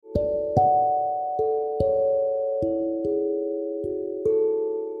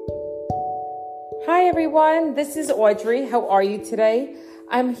Hi, everyone. This is Audrey. How are you today?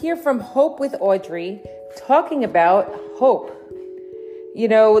 I'm here from Hope with Audrey, talking about hope. You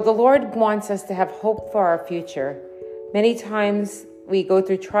know, the Lord wants us to have hope for our future. Many times we go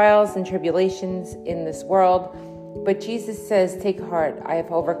through trials and tribulations in this world, but Jesus says, "Take heart, I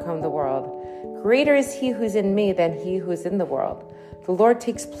have overcome the world. Greater is he who's in me than he who is in the world. The Lord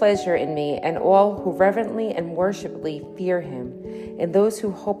takes pleasure in me and all who reverently and worshipfully fear him, and those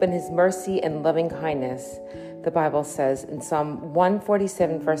who hope in his mercy and loving kindness," the Bible says in Psalm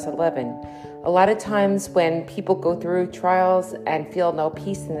 147, verse 11. A lot of times when people go through trials and feel no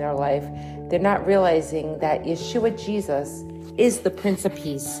peace in their life, they're not realizing that Yeshua Jesus is the Prince of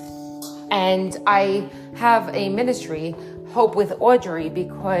Peace. And I have a ministry, Hope with Audrey,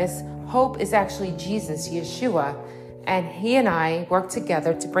 because hope is actually Jesus, Yeshua. And he and I work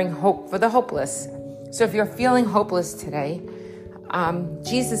together to bring hope for the hopeless. So if you're feeling hopeless today,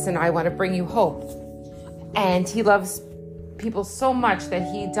 Jesus and I want to bring you hope. And he loves people so much that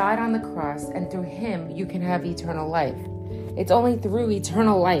he died on the cross, and through him you can have eternal life. It's only through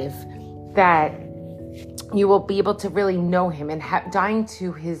eternal life that you will be able to really know him, and dying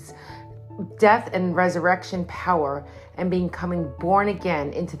to his death and resurrection power and becoming born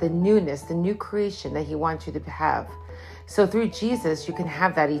again into the newness, the new creation that he wants you to have. So through Jesus, you can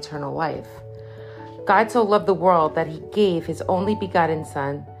have that eternal life. God so loved the world that he gave his only begotten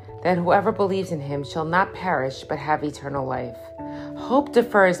Son, that whoever believes in him shall not perish but have eternal life. Hope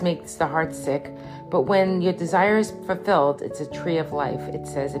defers makes the heart sick, but when your desire is fulfilled, it's a tree of life. It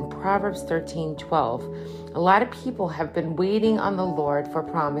says in Proverbs 13:12. A lot of people have been waiting on the Lord for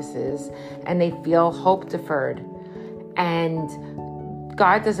promises, and they feel hope deferred. And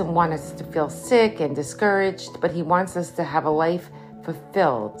God doesn't want us to feel sick and discouraged, but he wants us to have a life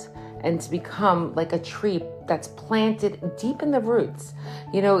fulfilled and to become like a tree that's planted deep in the roots.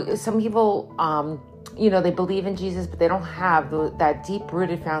 You know, some people, they believe in Jesus, but they don't have that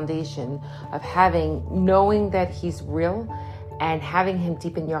deep-rooted foundation of knowing that he's real and having him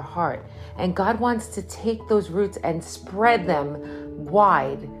deep in your heart. And God wants to take those roots and spread them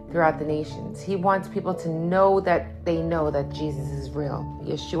wide throughout the nations. He wants people to know that Jesus is real,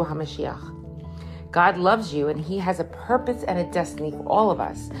 Yeshua HaMashiach. God loves you, and he has a purpose and a destiny for all of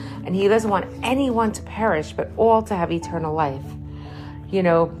us. And he doesn't want anyone to perish, but all to have eternal life.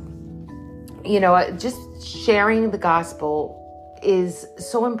 Just sharing the gospel is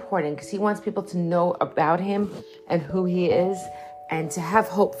so important because he wants people to know about him and who he is and to have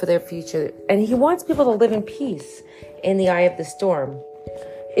hope for their future. And he wants people to live in peace in the eye of the storm.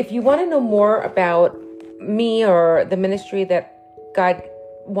 If you want to know more about me or the ministry that God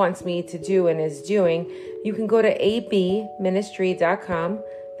wants me to do and is doing, you can go to abministry.com.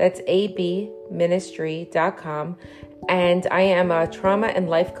 That's abministry.com. And I am a trauma and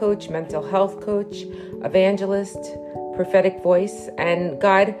life coach, mental health coach, evangelist, prophetic voice. And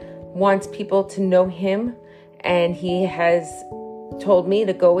God wants people to know him. And he has told me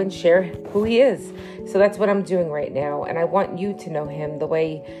to go and share who he is. So that's what I'm doing right now. And I want you to know him the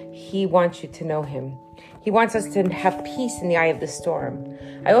way he wants you to know him. He wants us to have peace in the eye of the storm.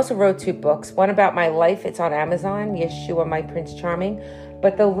 I also wrote 2 books, one about my life. It's on Amazon, Yeshua, My Prince Charming.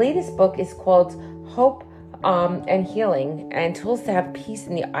 But the latest book is called Hope and Healing and Tools to Have Peace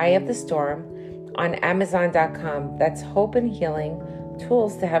in the Eye of the Storm on Amazon.com. That's Hope and Healing,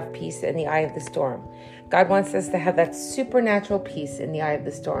 Tools to Have Peace in the Eye of the Storm. God wants us to have that supernatural peace in the eye of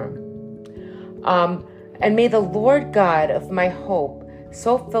the storm. And may the Lord God of my hope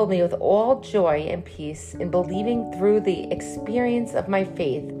so fill me with all joy and peace in believing through the experience of my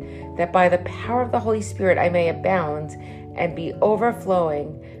faith, that by the power of the Holy Spirit I may abound and be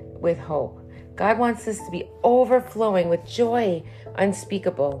overflowing with hope. God wants us to be overflowing with joy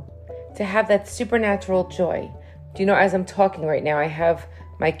unspeakable, to have that supernatural joy. Do you know, as I'm talking right now, I have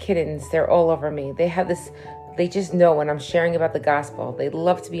my kittens, they're all over me. They just know when I'm sharing about the gospel. They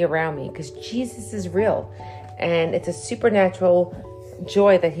love to be around me because Jesus is real. And it's a supernatural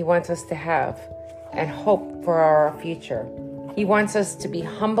joy that he wants us to have and hope for our future. He wants us to be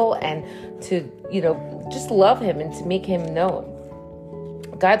humble and to, just love him and to make him known.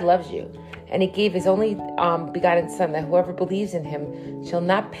 God loves you. And he gave his only begotten Son, that whoever believes in him shall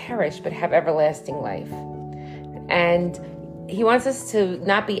not perish but have everlasting life. And he wants us to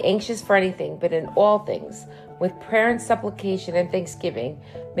not be anxious for anything, but in all things, with prayer and supplication and thanksgiving,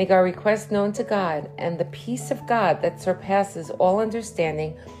 make our requests known to God, and the peace of God that surpasses all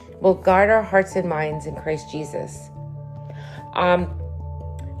understanding will guard our hearts and minds in Christ Jesus.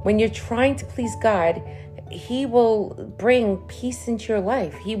 When you're trying to please God, he will bring peace into your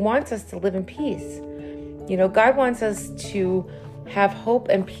life. He wants us to live in peace. God wants us to have hope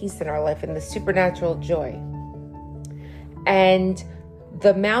and peace in our life and the supernatural joy. And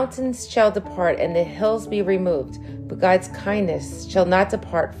the mountains shall depart and the hills be removed, but God's kindness shall not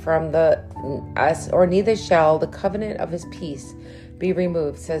depart from us, or neither shall the covenant of his peace be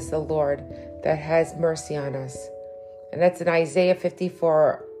removed, says the Lord that has mercy on us. And that's in Isaiah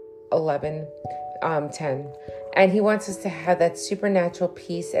 54:10. And he wants us to have that supernatural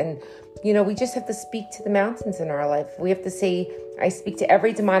peace. And, we just have to speak to the mountains in our life. We have to say, I speak to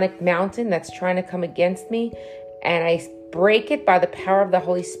every demonic mountain that's trying to come against me, and I break it by the power of the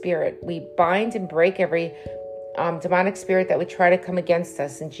Holy Spirit. We bind and break every demonic spirit that would try to come against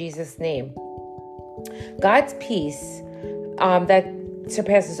us in Jesus' name. God's peace that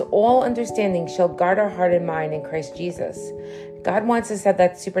surpasses all understanding shall guard our heart and mind in Christ Jesus. God wants us to have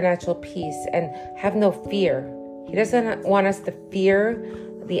that supernatural peace and have no fear. He doesn't want us to fear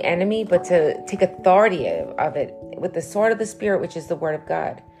the enemy, but to take authority of it with the sword of the Spirit, which is the word of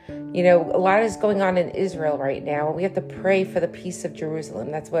God. A lot is going on in Israel right now, and we have to pray for the peace of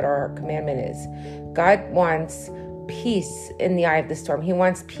Jerusalem. That's what our commandment is. God wants peace in the eye of the storm. He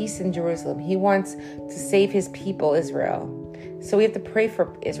wants peace in Jerusalem. He wants to save his people, Israel. So we have to pray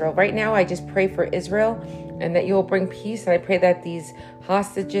for Israel. Right now, I just pray for Israel and that you will bring peace. And I pray that these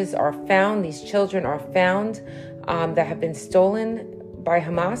hostages are found, these children are found that have been stolen by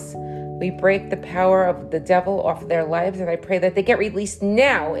Hamas. We break the power of the devil off of their lives, and I pray that they get released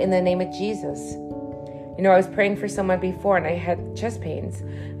now in the name of Jesus. I was praying for someone before, and I had chest pains,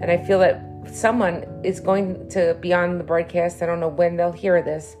 and I feel that someone is going to be on the broadcast. I don't know when they'll hear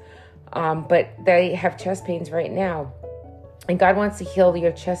this, but they have chest pains right now. And God wants to heal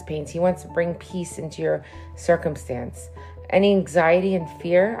your chest pains. He wants to bring peace into your circumstance. Any anxiety and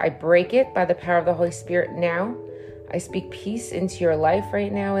fear, I break it by the power of the Holy Spirit now. I speak peace into your life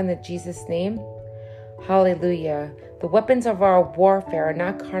right now in the Jesus name. Hallelujah. The weapons of our warfare are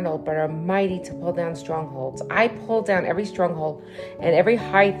not carnal, but are mighty to pull down strongholds. I pull down every stronghold and every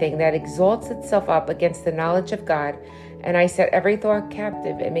high thing that exalts itself up against the knowledge of God, and I set every thought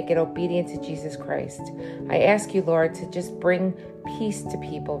captive and make it obedient to Jesus Christ. I ask you, Lord, to just bring peace to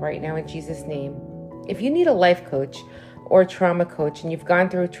people right now in Jesus' name. If you need a life coach or a trauma coach and you've gone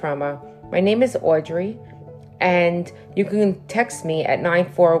through trauma, my name is Audrey, and you can text me at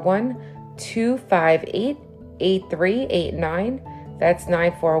 941-258-8389. That's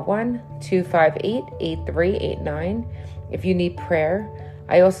 941-258-8389. If you need prayer,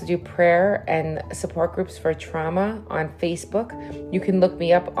 I also do prayer and support groups for trauma on Facebook. You can look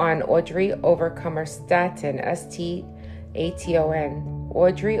me up on Audrey Overcomer Staten, Staton,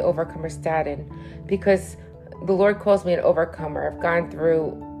 Audrey Overcomer Staten, because the Lord calls me an overcomer. I've gone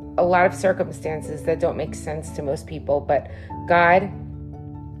through a lot of circumstances that don't make sense to most people, but God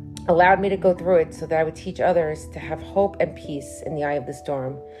allowed me to go through it so that I would teach others to have hope and peace in the eye of the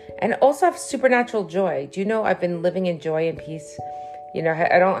storm, and also have supernatural joy. Do you know I've been living in joy and peace?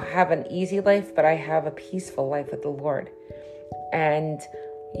 I don't have an easy life, but I have a peaceful life with the Lord. And,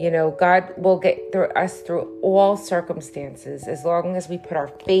 God will get us through all circumstances as long as we put our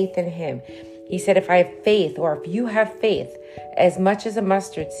faith in him. He said, if I have faith, or if you have faith, as much as a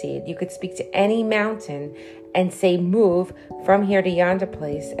mustard seed, you could speak to any mountain and say, move from here to yonder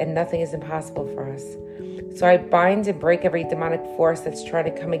place, and nothing is impossible for us. So I bind and break every demonic force that's trying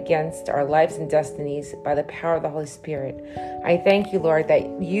to come against our lives and destinies by the power of the Holy Spirit. I thank you, Lord,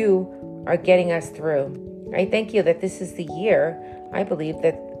 that you are getting us through. I thank you that this is the year, I believe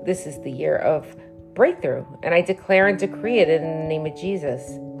that this is the year of breakthrough, and I declare and decree it in the name of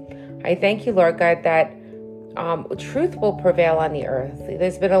Jesus. I thank you, Lord God, that truth will prevail on the earth.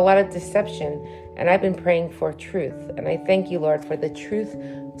 There's been a lot of deception, and I've been praying for truth. And I thank you, Lord, for the truth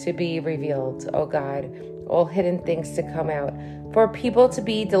to be revealed, oh God, all hidden things to come out, for people to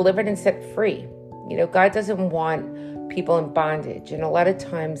be delivered and set free. God doesn't want people in bondage. And a lot of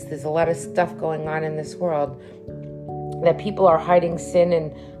times there's a lot of stuff going on in this world that people are hiding sin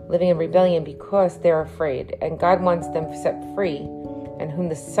and living in rebellion because they're afraid. And God wants them set free. And whom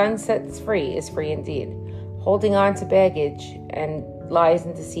the Son sets free is free indeed. Holding on to baggage and lies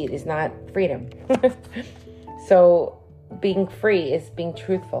and deceit is not freedom. So being free is being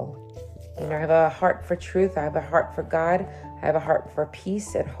truthful. I have a heart for truth. I have a heart for God. I have a heart for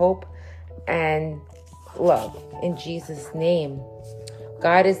peace and hope and love. In Jesus' name.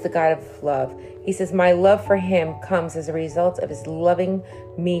 God is the God of love. He says, my love for him comes as a result of his loving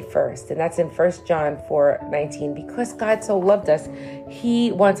me first. And that's in 1 John 4:19. Because God so loved us,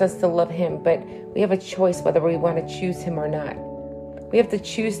 he wants us to love him. But we have a choice whether we want to choose him or not. We have to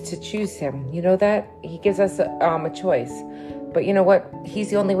choose him. You know that? He gives us a choice. But you know what? He's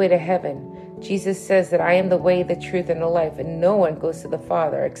the only way to heaven. Jesus says that I am the way, the truth, and the life, and no one goes to the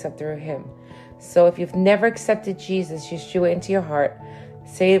Father except through him. So if you've never accepted Jesus, Yeshua, into your heart,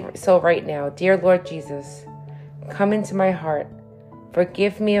 say so right now. Dear Lord Jesus, come into my heart.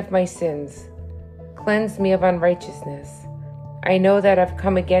 Forgive me of my sins. Cleanse me of unrighteousness. I know that I've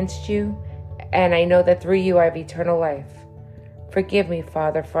come against you, and I know that through you I have eternal life. Forgive me,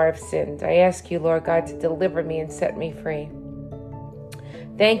 Father, for I've sinned. I ask you, Lord God, to deliver me and set me free.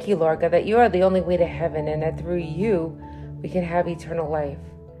 Thank you, Lord God, that you are the only way to heaven, and that through you we can have eternal life.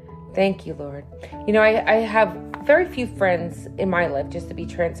 Thank you, Lord. You know, I have very few friends in my life, just to be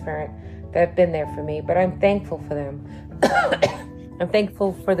transparent, that have been there for me, but I'm thankful for them. I'm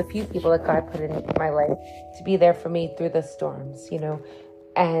thankful for the few people that God put in my life to be there for me through the storms, you know.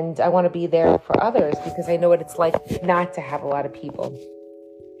 And I want to be there for others because I know what it's like not to have a lot of people,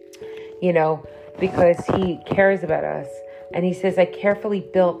 you know, because he cares about us. And he says, I carefully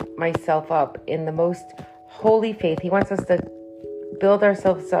built myself up in the most holy faith. He wants us to build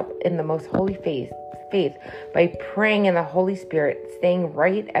ourselves up in the most holy faith by praying in the Holy Spirit, staying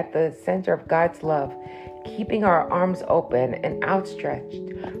right at the center of God's love, keeping our arms open and outstretched,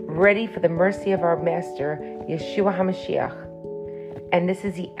 ready for the mercy of our Master, Yeshua HaMashiach. And this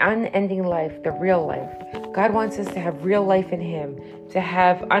is the unending life, the real life. God wants us to have real life in him, to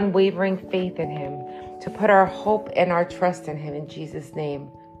have unwavering faith in him, to put our hope and our trust in him in Jesus' name.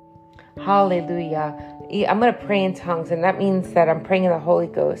 Hallelujah. I'm going to pray in tongues, and that means that I'm praying in the Holy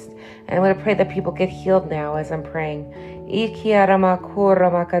Ghost. And I'm going to pray that people get healed now as I'm praying.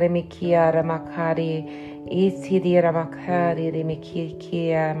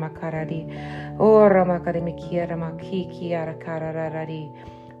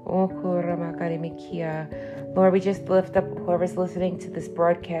 Lord, we just lift up whoever's listening to this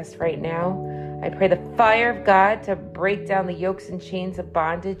broadcast right now. I pray the fire of God to break down the yokes and chains of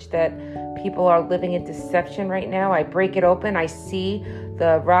bondage that people are living in deception right now. I break it open. I see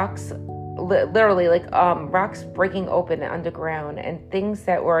the rocks, literally like rocks breaking open underground and things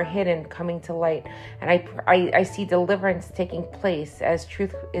that were hidden coming to light. And I see deliverance taking place as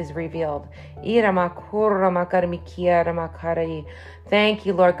truth is revealed. Thank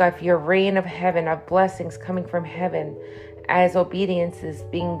you, Lord God, for your rain of heaven, of blessings coming from heaven, as obedience is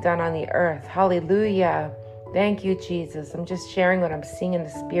being done on the earth. Hallelujah. Thank you, Jesus. I'm just sharing what I'm seeing in the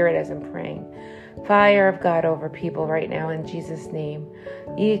spirit as I'm praying. Fire of God over people right now in Jesus' name.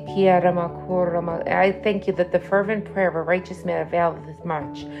 I thank you that the fervent prayer of a righteous man availeth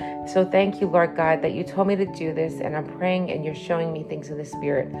much. So thank you, Lord God, that you told me to do this, and I'm praying and you're showing me things in the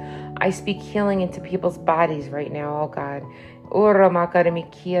spirit. I speak healing into people's bodies right now, oh God.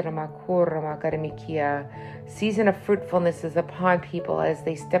 Season of fruitfulness is upon people as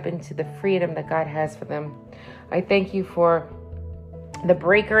they step into the freedom that God has for them. I thank you for the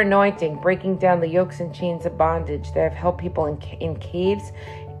breaker anointing, breaking down the yokes and chains of bondage that have held people in caves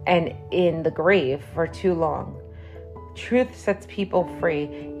and in the grave for too long. Truth sets people free.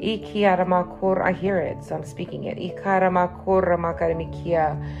 I hear it, so I'm speaking it.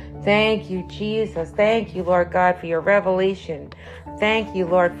 Thank you, Jesus. Thank you, Lord God, for your revelation. Thank you,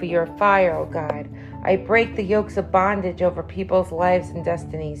 Lord, for your fire, oh God. I break the yokes of bondage over people's lives and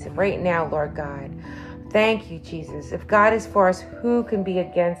destinies right now, Lord God. Thank you, Jesus. If God is for us, who can be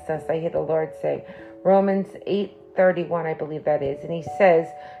against us? I hear the Lord say. Romans 8:31, I believe that is. And he says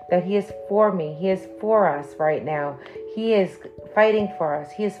that he is for me. He is for us right now. He is fighting for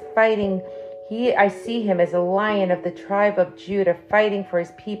us. He is fighting. I see him as a lion of the tribe of Judah fighting for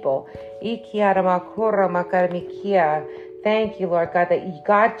his people. Thank you, Lord God, that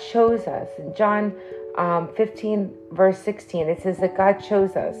God chose us. In John 15 verse 16, it says that God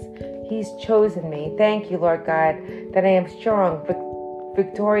chose us. He's chosen me. Thank you, Lord God, that I am strong,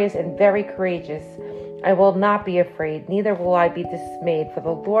 victorious, and very courageous. I will not be afraid, neither will I be dismayed, for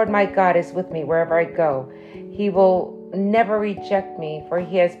the Lord my God is with me wherever I go. He will never reject me, for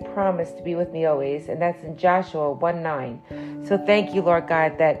he has promised to be with me always, and that's in Joshua 1:9. So thank you, Lord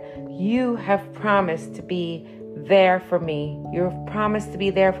God, that you have promised to be there for me. You have promised to be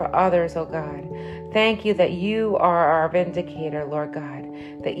there for others, oh God. Thank you that you are our vindicator, Lord God,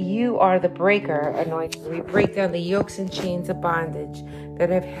 that you are the breaker anointed. We break down the yokes and chains of bondage that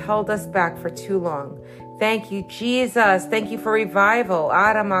have held us back for too long. Thank you, Jesus. Thank you for revival.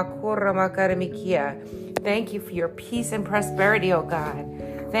 Thank you for your peace and prosperity, oh God.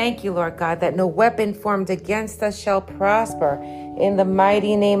 Thank you, Lord God, that no weapon formed against us shall prosper. In the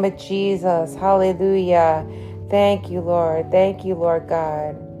mighty name of Jesus. Hallelujah. Thank you, Lord. Thank you, Lord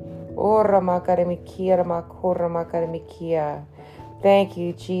God. Thank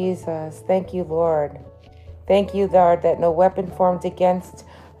you, Jesus. Thank you, Lord. Thank you, Lord, that no weapon formed against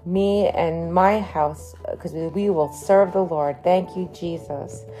me and my house, because we will serve the Lord. Thank you,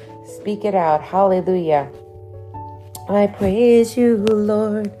 Jesus. Speak it out. Hallelujah. I praise you,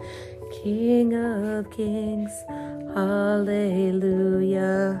 Lord, King of kings.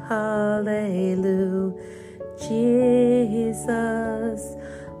 Hallelujah, hallelujah. Jesus,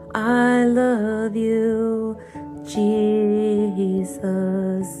 I love you. Jesus,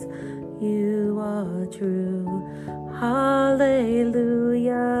 you are true.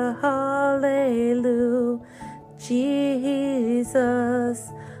 Hallelujah, hallelujah. Jesus,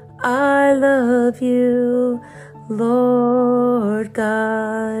 I love you. Lord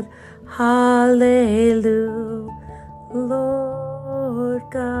God, hallelujah. Lord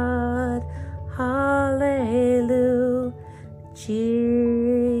God, hallelujah.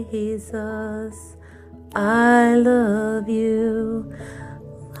 Jesus, I love you.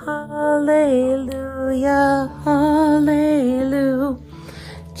 Hallelujah, hallelujah.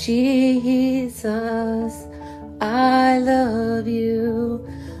 Jesus, I love you.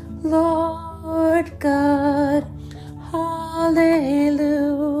 Lord God,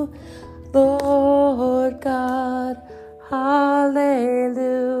 hallelujah. Lord God,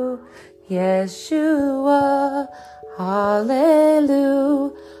 hallelujah. Yeshua,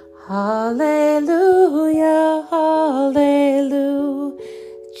 hallelujah. Hallelujah, hallelujah.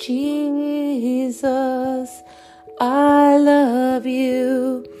 Jesus, I love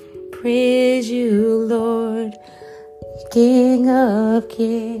you. Praise you, Lord, King of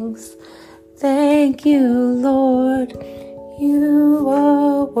kings. Thank you, Lord. You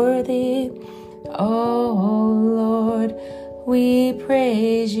are worthy. Oh, Lord, we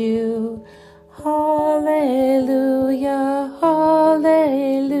praise you. Hallelujah,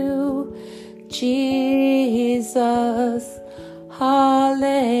 hallelujah. Jesus,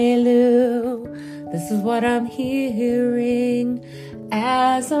 hallelujah. This is what I'm hearing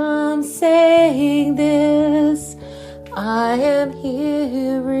as I'm saying this. I am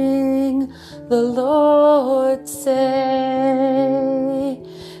hearing the Lord say,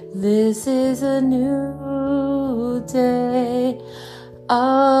 this is a new day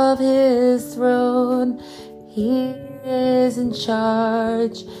of his throne. He is in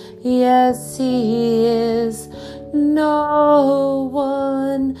charge. Yes, he is. No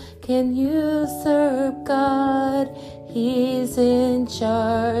one can usurp God. He's in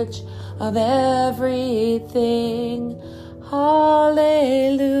charge of everything.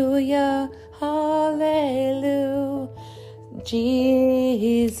 Hallelujah, hallelujah.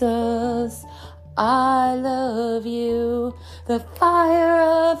 Jesus, I love you. The fire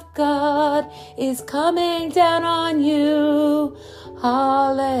of God is coming down on you.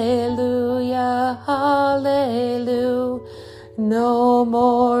 Hallelujah, hallelujah. No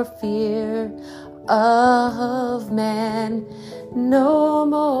more fear of man. No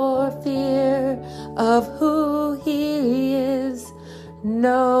more fear of who he is.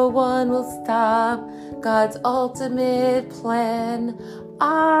 No one will stop God's ultimate plan.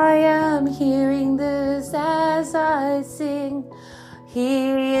 I am hearing this as I sing.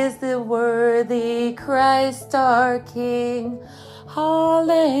 He is the worthy Christ our King.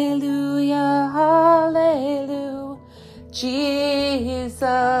 Hallelujah, hallelujah. Jesus,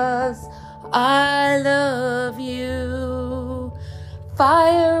 I love you.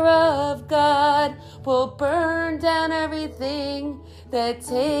 Fire of God will burn down everything that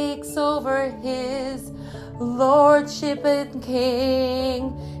takes over his lordship and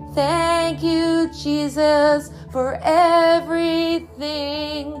king. Thank you, Jesus, for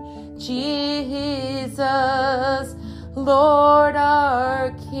everything. Jesus, Lord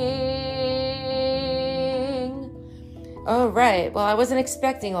our King. All right. Well, I wasn't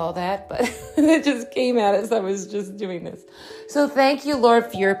expecting all that, but it just came out as I was just doing this. So thank you, Lord,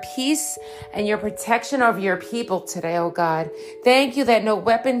 for your peace and your protection over your people today, oh God. Thank you that no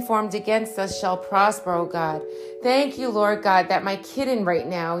weapon formed against us shall prosper, oh God. Thank you, Lord God, that my kitten right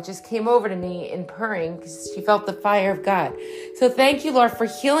now just came over to me in purring because she felt the fire of God. So thank you, Lord, for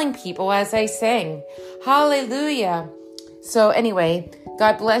healing people as I sang. Hallelujah. So anyway,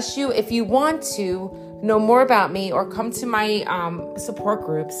 God bless you. If you want to know more about me or come to my support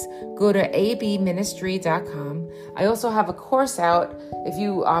groups, go to abministry.com. I also have a course out. If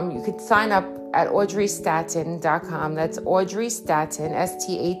you could sign up at audreystaton.com. That's Audrey Staton,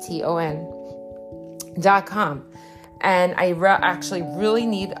 STATON.com. And I actually really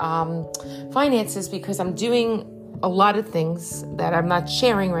need finances because I'm doing a lot of things that I'm not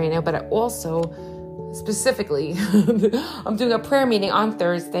sharing right now, but I also specifically, I'm doing a prayer meeting on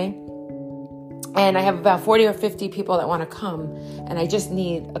Thursday. And I have about 40 or 50 people that want to come, and I just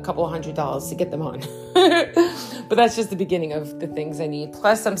need a couple $100 to get them on. But that's just the beginning of the things I need.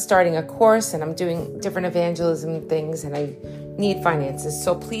 Plus, I'm starting a course, and I'm doing different evangelism things, and I need finances.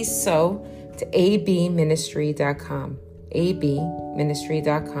 So please sow to abministry.com,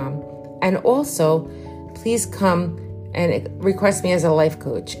 abministry.com. And also, please come and request me as a life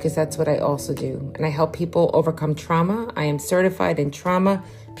coach, because that's what I also do. And I help people overcome trauma. I am certified in trauma,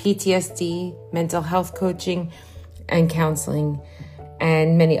 PTSD, mental health coaching, and counseling,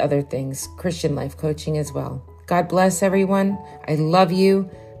 and many other things, Christian life coaching as well. God bless everyone. I love you,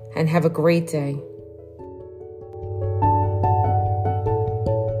 and have a great day.